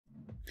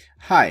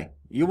Hi,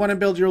 you want to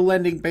build your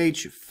landing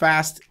page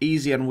fast,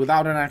 easy, and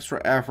without an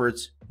extra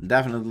efforts?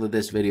 Definitely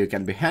this video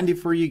can be handy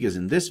for you, because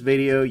in this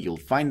video you'll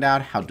find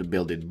out how to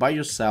build it by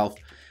yourself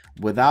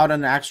without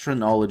an extra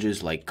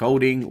knowledge like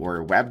coding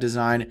or web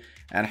design,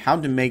 and how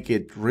to make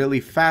it really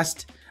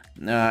fast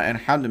and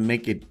how to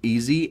make it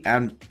easy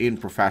and in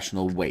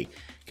professional way.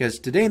 Because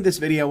today in this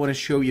video I want to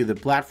show you the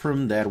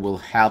platform that will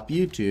help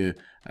you to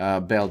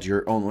build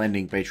your own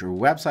landing page or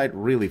website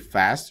really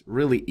fast,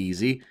 really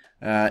easy,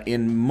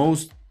 in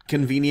most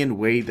convenient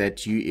way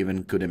that you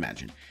even could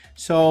imagine.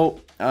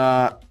 So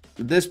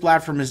this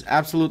platform is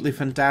absolutely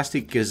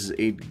fantastic because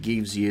it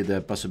gives you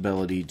the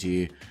possibility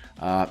to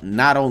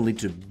not only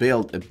to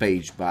build a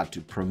page, but to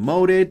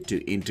promote it, to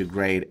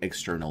integrate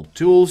external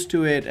tools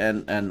to it,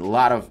 and a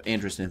lot of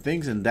interesting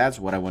things. And that's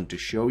what I want to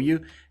show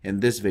you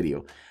in this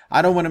video.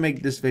 I don't want to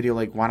make this video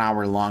like 1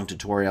 hour long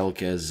tutorial,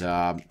 because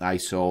I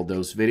saw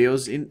those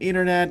videos in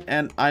internet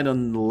and I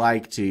don't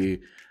like to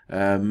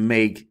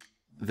make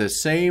the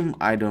same.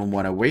 I don't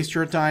want to waste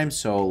your time,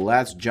 so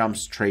let's jump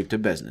straight to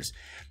business.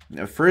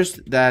 First,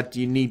 that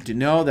you need to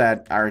know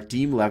that our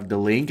team left the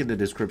link in the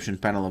description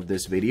panel of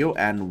this video,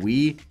 and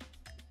we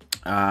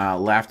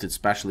left it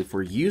specially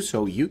for you,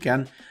 so you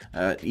can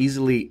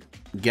easily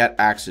get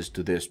access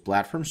to this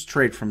platform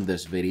straight from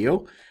this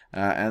video.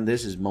 And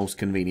this is most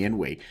convenient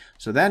way.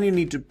 So then you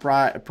need to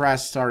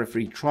press start a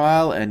free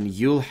trial, and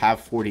you'll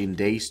have 14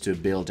 days to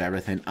build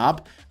everything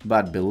up.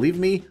 But believe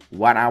me,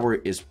 1 hour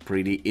is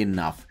pretty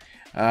enough.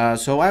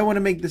 So I want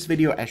to make this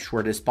video as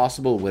short as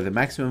possible with the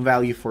maximum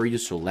value for you,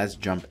 so let's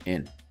jump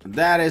in.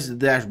 That is the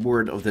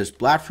dashboard of this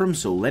platform.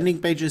 So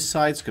landing pages,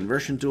 sites,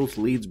 conversion tools,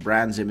 leads,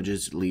 brands,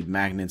 images, lead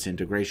magnets,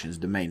 integrations,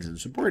 domains, and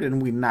support.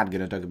 And we're not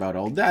going to talk about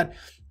all that.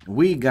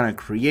 We're going to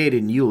create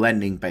a new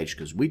landing page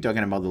because we're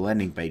talking about the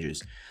landing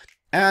pages.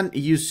 And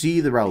you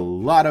see there are a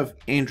lot of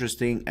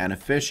interesting and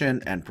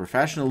efficient and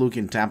professional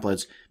looking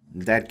templates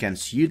that can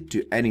suit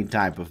to any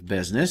type of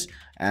business.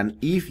 And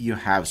if you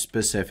have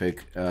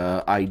specific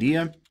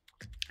idea,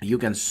 you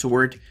can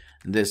sort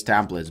these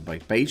templates by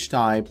page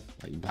type,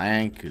 like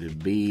blank, could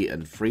it be,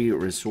 and free,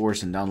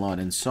 resource, and download,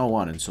 and so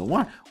on and so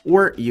on.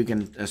 Or you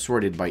can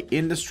sort it by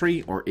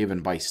industry or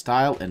even by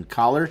style and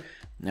color.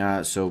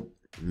 So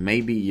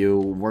maybe you're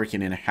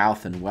working in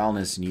health and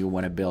wellness and you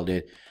want to build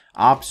it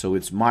up, so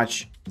it's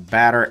much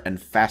better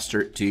and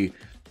faster to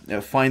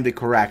find the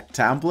correct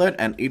template,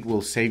 and it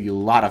will save you a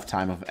lot of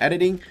time of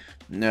editing.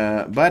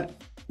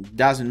 But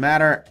doesn't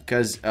matter,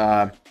 because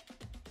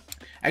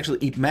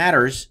actually it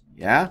matters,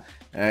 yeah,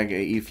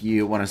 if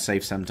you want to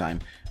save some time,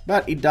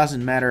 but it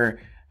doesn't matter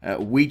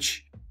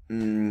which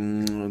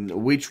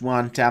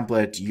one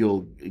template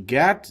you'll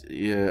get,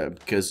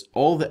 because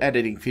all the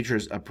editing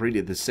features are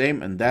pretty the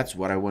same, and that's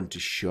what I want to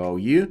show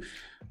you.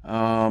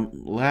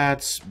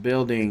 Let's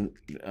building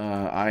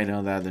I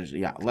know that there's,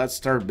 yeah, let's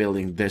start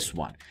building this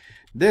one.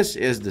 This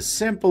is the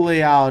simple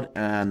layout,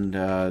 and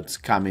it's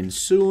coming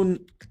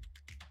soon,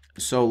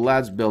 so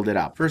let's build it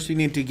up. First, you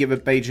need to give a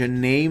page a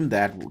name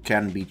that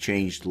can be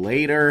changed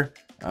later,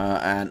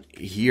 and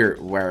here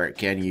where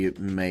can you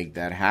make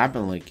that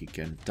happen, like you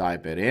can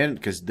type it in,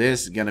 because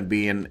this is gonna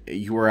be an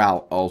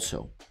URL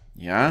also.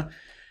 Yeah,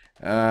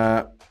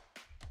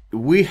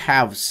 we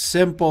have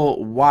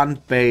simple one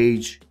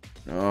page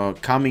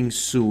coming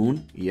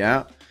soon.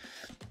 Yeah,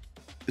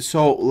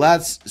 so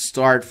let's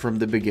start from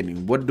the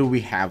beginning. What do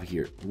we have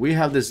here? We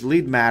have this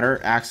lead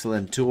matter,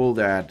 excellent tool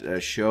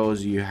that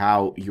shows you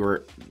how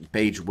your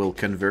page will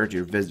convert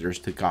your visitors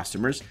to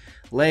customers.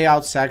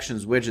 Layout,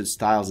 sections, widgets,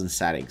 styles, and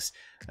settings.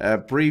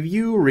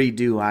 Preview,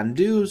 redo,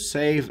 undo,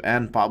 save,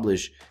 and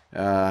publish.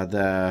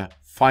 The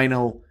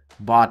final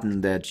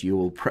button that you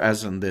will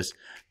press on this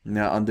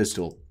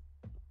tool.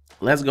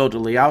 Let's go to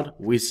layout.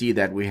 We see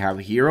that we have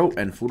hero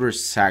and footer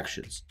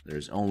sections.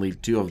 There's only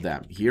two of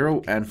them,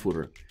 hero and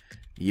footer.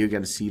 You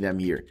can see them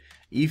here.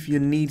 If you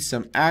need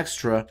some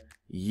extra,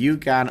 you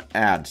can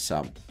add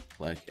some,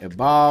 like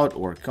about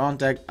or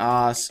contact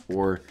us,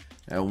 or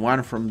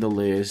one from the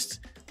list,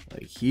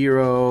 like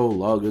hero,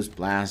 logos,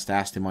 plans,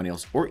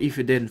 testimonials. Or if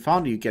you didn't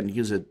find it, you can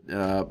use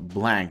a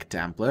blank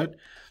template.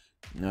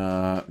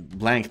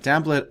 Blank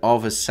template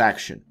of a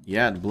section.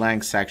 Yeah,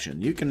 blank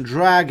section. You can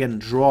drag and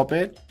drop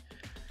it.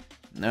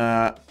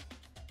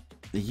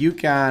 You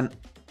can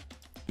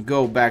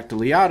go back to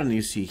layout and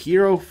you see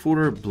hero,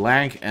 footer,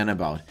 blank, and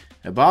about.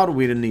 About,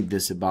 we don't need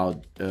this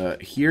about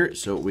here,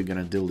 so we're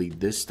gonna delete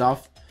this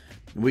stuff.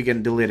 We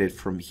can delete it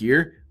from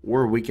here,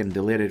 or we can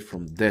delete it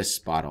from this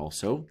spot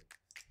also.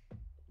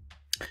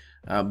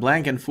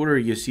 Blank and footer,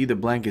 you see the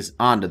blank is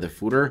under the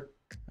footer,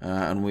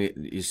 and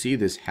you see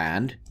this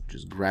hand,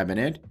 just grabbing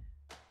it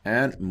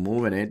and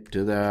moving it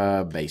to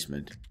the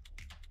basement.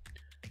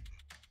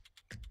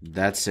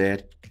 That's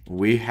it.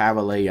 We have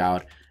a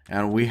layout,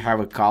 and we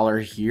have a color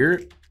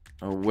here.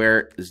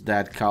 Where is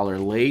that color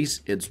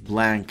lays? It's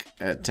blank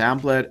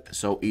template,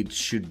 so it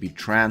should be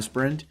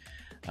transparent.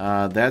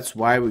 That's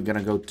why we're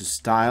gonna go to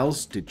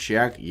styles to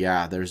check.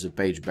 Yeah, there's a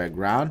page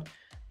background.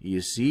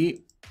 You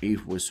see,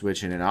 if we're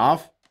switching it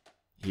off,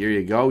 here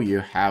you go.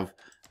 You have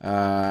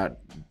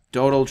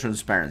total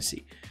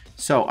transparency.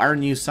 So our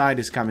new site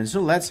is coming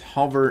soon. Let's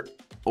hover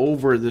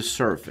over the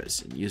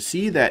surface. And you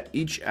see that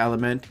each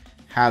element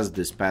has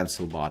this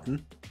pencil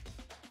button,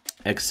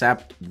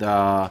 except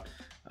the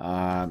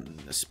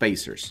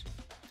spacers.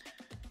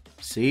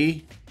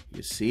 See,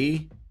 you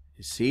see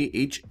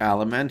each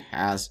element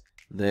has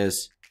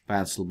this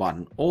pencil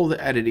button. All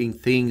the editing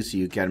things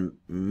you can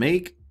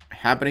make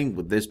happening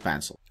with this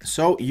pencil.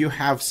 So you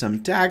have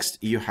some text,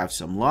 you have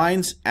some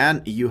lines,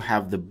 and you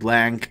have the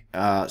blank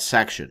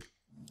section.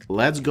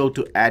 Let's go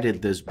to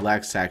edit this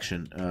black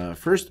section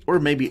first, or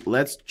maybe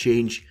let's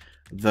change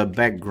the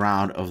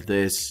background of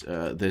this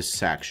this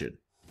section.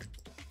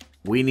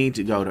 We need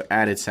to go to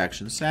edit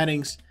section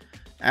settings,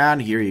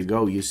 and here you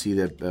go. You see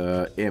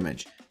the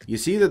image. You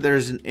see that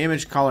there's an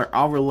image color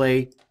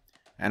overlay,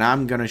 and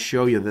I'm gonna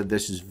show you that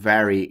this is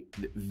very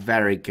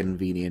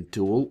convenient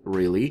tool,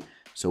 really.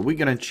 So we're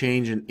gonna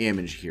change an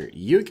image here.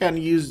 You can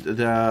use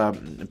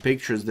the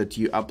pictures that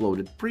you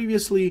uploaded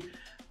previously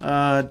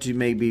to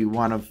maybe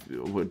one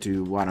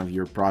of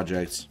your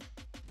projects,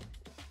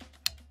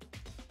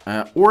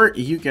 or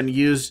you can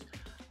use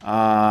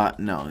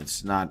no,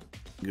 it's not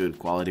good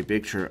quality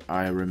picture,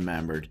 I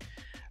remembered.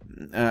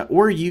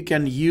 Or you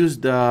can use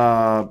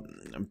the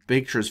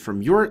pictures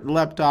from your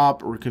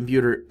laptop or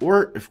computer,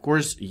 or of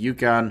course you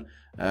can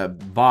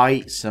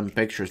buy some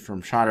pictures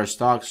from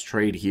Shutterstock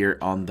straight here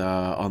on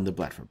the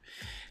platform.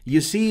 You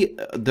see,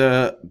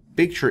 the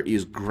picture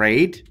is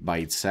great by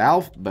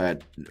itself,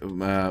 but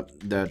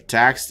the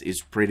text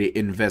is pretty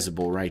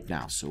invisible right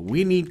now. So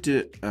we need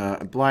to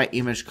apply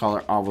image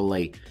color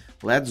overlay.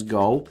 Let's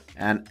go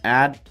and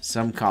add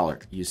some color.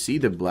 You see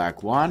the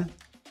black one,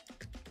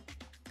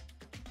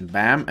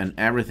 bam, and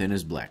everything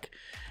is black,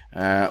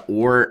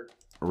 or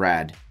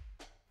red,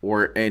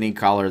 or any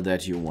color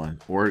that you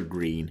want, or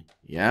green.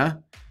 Yeah,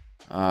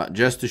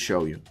 just to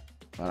show you.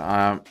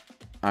 I'm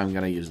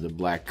gonna use the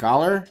black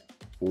color,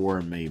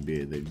 or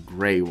maybe the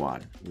gray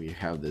one. We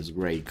have this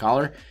gray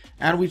color,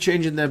 and we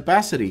change the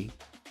opacity,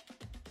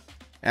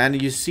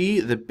 and you see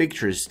the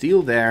picture is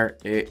still there.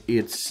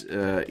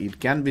 It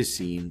can be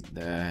seen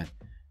that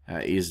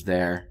is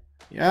there.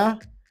 Yeah,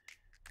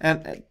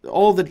 and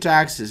all the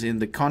text is in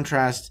the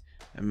contrast.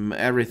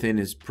 Everything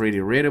is pretty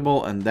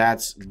readable, and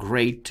that's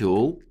great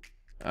tool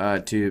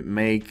to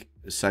make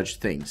such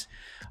things.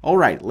 All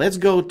right, let's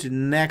go to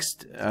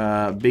next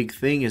big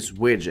thing is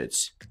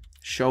widgets.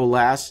 Show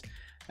less,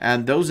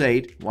 and those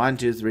 8, 1,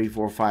 2, 3,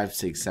 4, 5,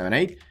 6, 7,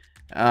 8.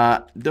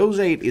 Those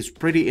 8 is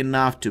pretty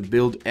enough to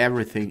build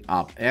everything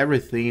up,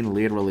 everything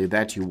literally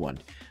that you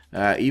want.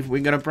 If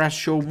we're gonna press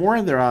show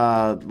more, there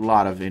are a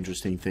lot of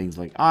interesting things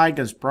like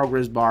icons,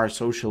 progress bar,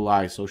 social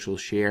like, social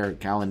share,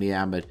 calendar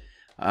embed,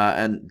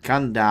 and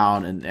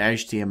countdown, and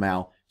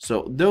HTML.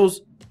 So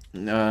those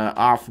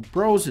are for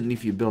pros, and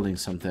if you're building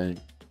something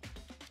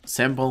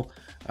simple,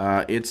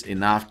 it's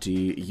enough to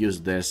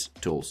use these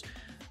tools.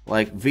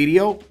 Like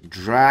video,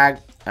 drag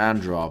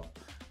and drop,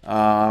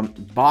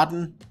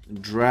 button,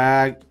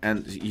 drag,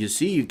 and you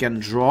see you can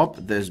drop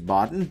this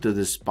button to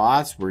the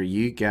spots where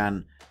you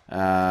can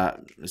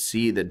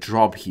see the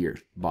drop here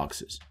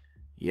boxes.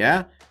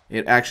 Yeah,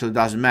 it actually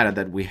doesn't matter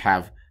that we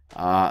have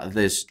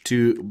these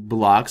 2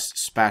 blocks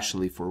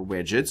especially for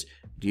widgets.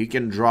 You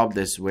can drop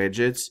this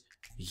widgets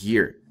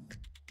here,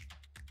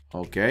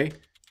 okay,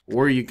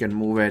 or you can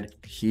move it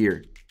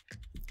here.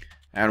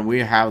 And we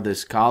have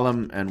this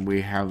column and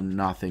we have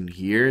nothing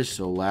here,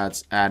 so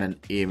let's add an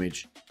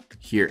image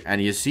here.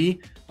 And you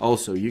see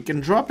also you can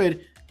drop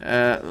it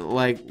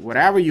like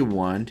whatever you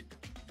want,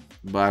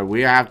 but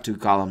we have 2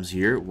 columns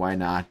here, why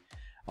not?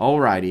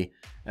 Alrighty,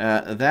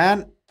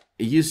 then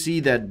you see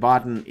that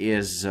button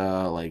is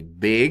like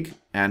big,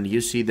 and you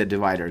see the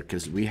divider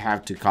because we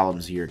have 2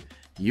 columns here.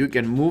 You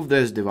can move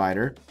this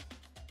divider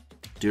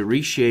to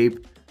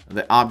reshape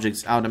the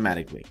objects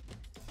automatically.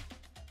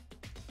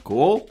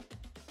 Cool.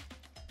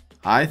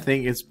 I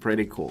think it's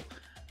pretty cool.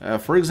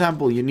 For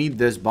example, you need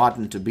this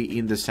button to be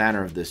in the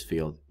center of this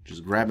field.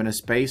 Just grabbing a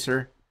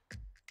spacer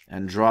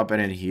and dropping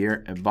it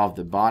here above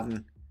the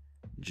button,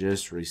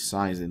 just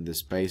resizing the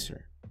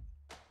spacer.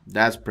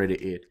 That's pretty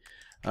it.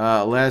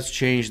 Let's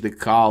change the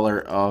color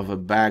of a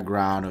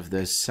background of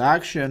this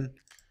section,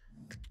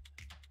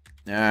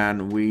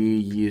 and we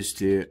used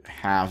to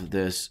have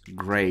this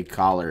gray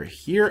color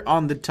here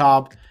on the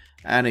top,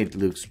 and it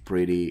looks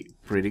pretty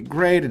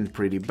great and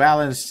pretty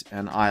balanced,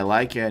 and I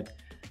like it.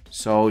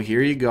 So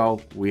here you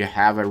go, we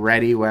have a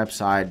ready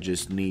website.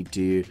 Just need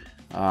to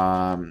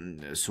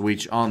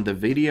switch on the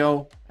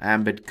video,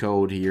 embed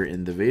code here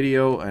in the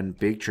video, and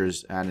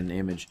pictures, add an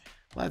image.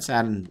 Let's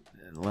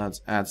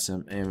add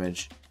some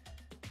image,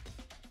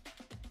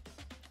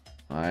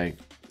 like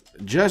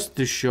just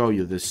to show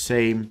you the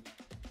same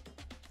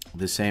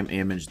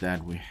image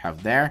that we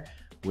have there.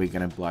 We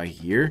can apply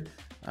here,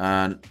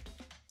 and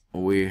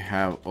we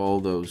have all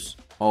those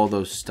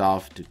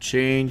stuff to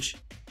change.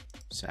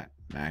 Set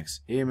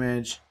max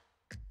image,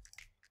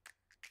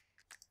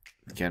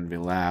 it can be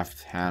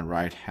left hand,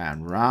 right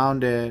hand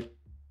rounded,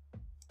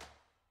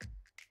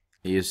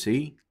 you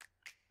see,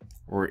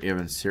 or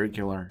even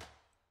circular.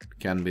 It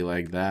can be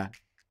like that.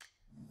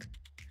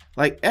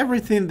 Like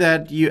everything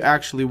that you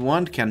actually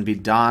want can be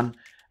done,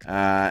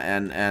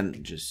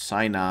 and just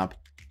sign up.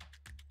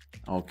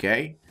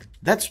 Okay,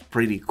 that's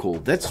pretty cool.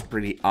 That's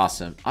pretty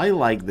awesome. I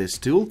like this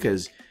tool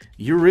because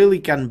you really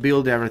can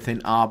build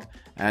everything up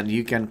and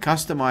you can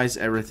customize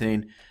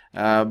everything.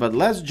 But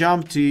let's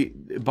jump to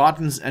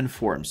buttons and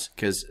forms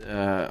because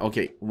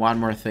okay, one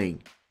more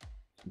thing.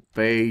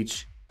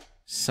 Page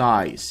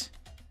size,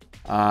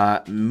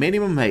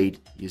 minimum 8.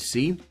 You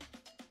see,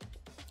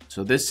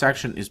 so this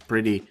section is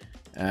pretty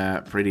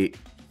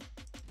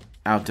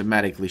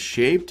automatically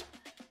shaped.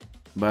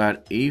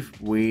 But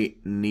if we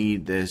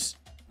need this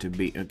to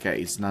be okay,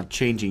 it's not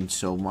changing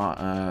so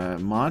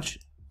much.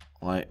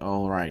 Like,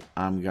 all right,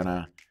 I'm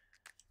gonna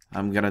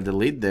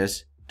delete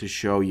this to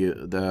show you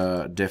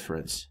the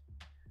difference.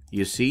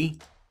 You see,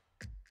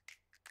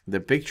 the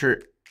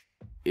picture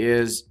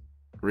is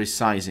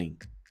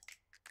resizing.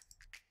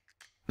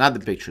 Not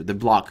the picture, the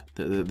block,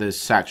 this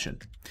section.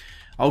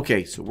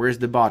 Okay, so where's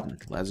the button?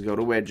 Let's go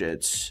to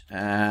widgets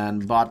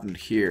and button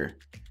here.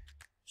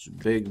 It's a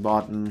big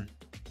button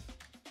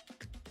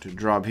to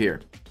drop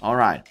here. All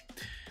right.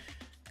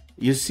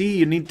 You see,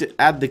 you need to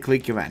add the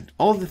click event.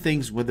 All the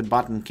things with the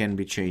button can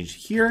be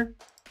changed here.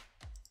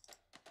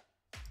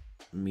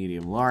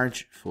 Medium,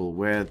 large, full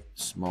width,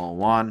 small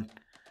one.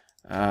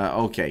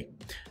 Okay.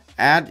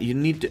 You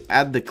need to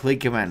add the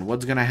click event.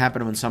 What's gonna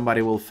happen when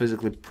somebody will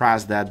physically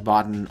press that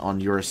button on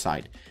your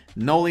site?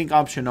 No link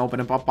option,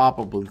 open a pop-up,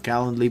 open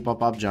Calendly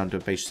pop-up, jump to a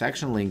page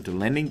section, link to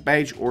landing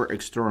page or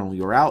external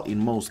URL. In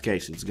most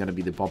cases, it's gonna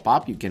be the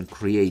pop-up. You can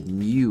create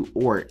new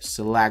or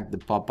select the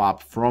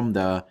pop-up from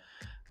the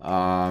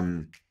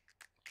that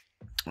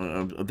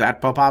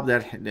pop-up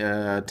that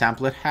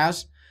template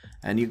has,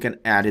 and you can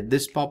edit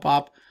this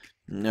pop-up.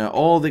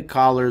 All the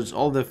colors,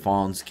 all the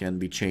fonts can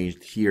be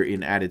changed here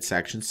in edit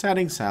section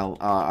settings.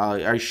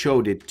 I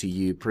showed it to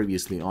you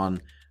previously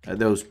on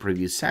those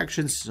previous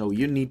sections. So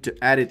you need to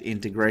edit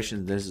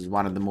integration. This is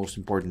one of the most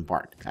important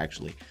part,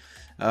 actually.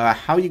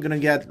 How you gonna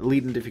get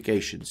lead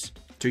notifications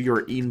to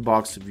your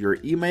inbox of your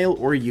email,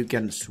 or you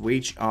can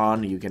switch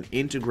on, you can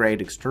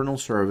integrate external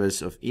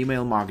service of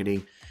email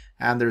marketing,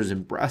 and there's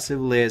impressive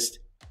list,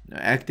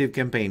 active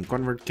campaign,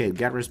 ConvertKit,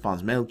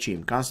 GetResponse,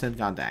 MailChimp, Constant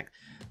Contact.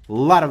 A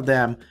lot of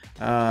them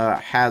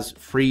has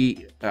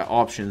free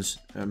options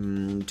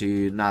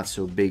to not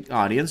so big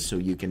audience, so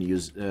you can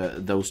use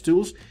those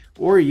tools,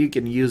 or you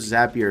can use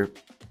Zapier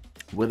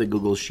with the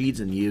Google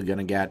Sheets, and you're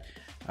gonna get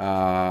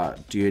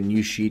to a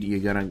new sheet. You're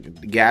gonna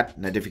get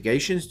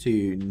notifications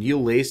to new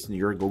list in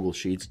your Google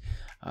Sheets.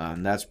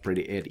 That's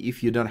pretty it.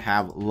 If you don't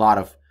have a lot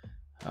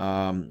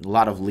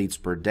of leads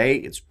per day,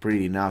 it's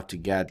pretty enough to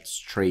get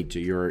straight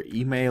to your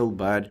email,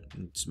 but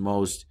it's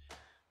more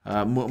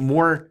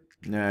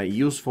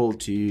useful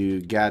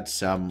to get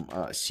some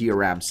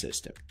CRM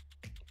system.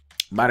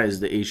 That is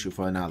the issue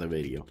for another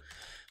video.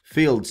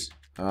 Fields,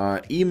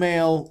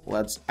 email,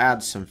 let's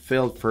add some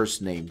field.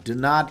 First name, do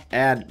not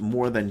add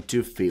more than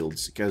 2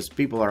 fields because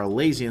people are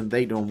lazy and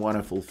they don't want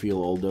to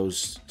fulfill all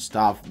those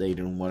stuff. They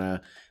don't want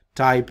to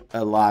type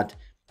a lot.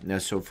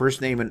 So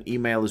first name and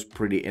email is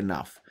pretty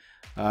enough.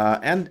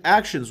 And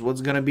actions,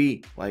 what's gonna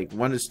be like,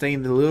 want to stay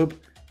in the loop,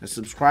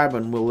 subscribe,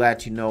 and we'll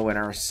let you know when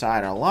our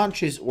site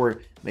launches,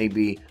 or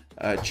maybe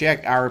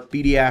check our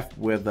PDF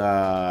with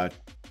a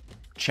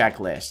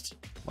checklist.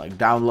 Like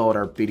download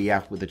our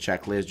PDF with a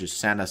checklist, just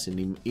send us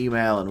an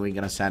email and we're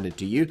gonna send it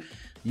to you.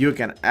 You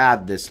can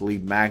add this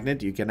lead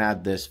magnet, you can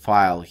add this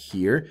file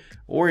here,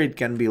 or it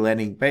can be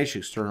landing page,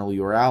 external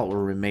URL,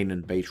 or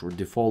remaining page, or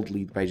default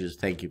lead pages,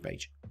 thank you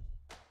page.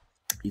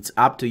 It's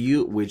up to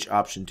you which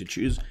option to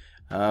choose,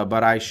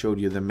 but I showed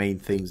you the main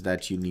things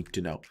that you need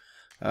to know.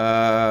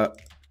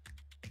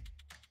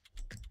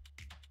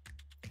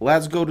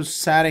 Let's go to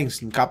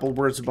settings and a couple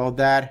words about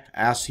that.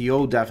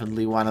 SEO,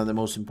 definitely one of the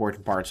most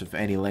important parts of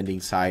any landing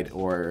site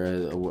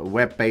or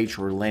web page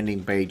or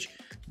landing page,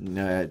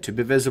 to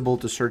be visible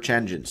to search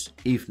engines.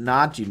 If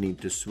not, you need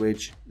to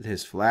switch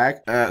this flag.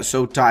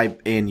 So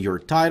type in your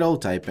title,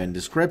 type in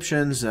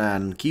descriptions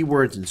and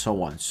keywords and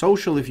so on.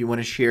 Social, if you want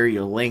to share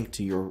your link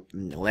to your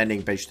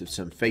landing page to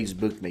some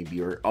Facebook, maybe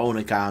your own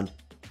account,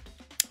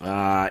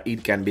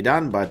 it can be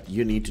done, but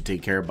you need to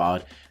take care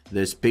about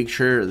this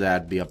picture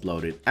that be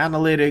uploaded.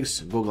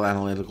 Analytics, Google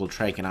Analytical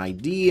Tracking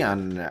ID,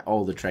 and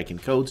all the tracking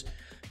codes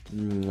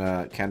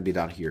can be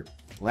done here.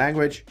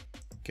 Language,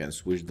 can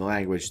switch the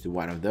language to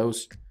one of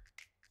those.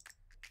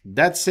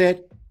 That's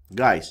it,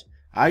 guys.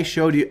 I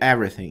showed you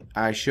everything.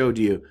 I showed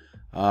you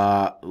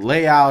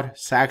layout,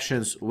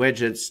 sections,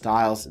 widgets,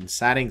 styles, and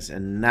settings,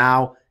 and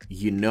now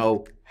you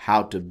know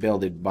how to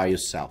build it by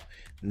yourself.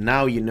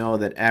 Now you know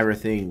that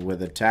everything with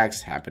the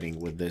text happening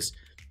with this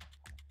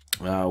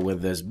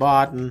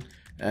button.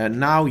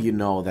 Now you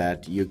know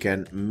that you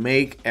can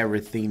make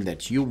everything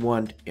that you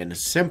want in a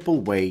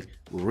simple way,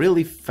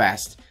 really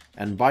fast,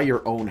 and by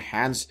your own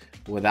hands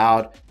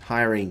without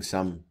hiring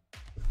some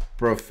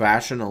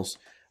professionals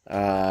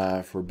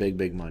for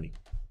big money.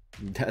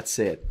 That's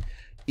it.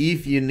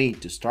 If you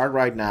need to start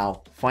right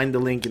now, find the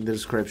link in the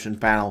description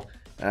panel.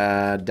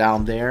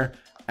 down there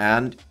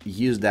and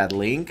use that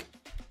link.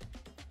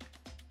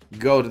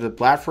 Go to the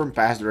platform,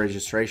 pass the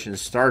registration,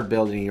 start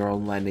building your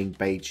own landing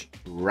page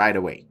right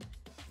away.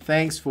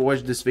 Thanks for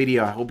watching this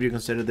video. I hope you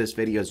consider this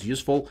video as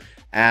useful,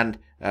 and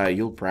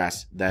you'll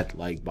press that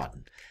like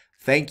button.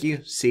 Thank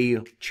you. See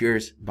you.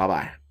 Cheers.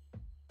 Bye-bye.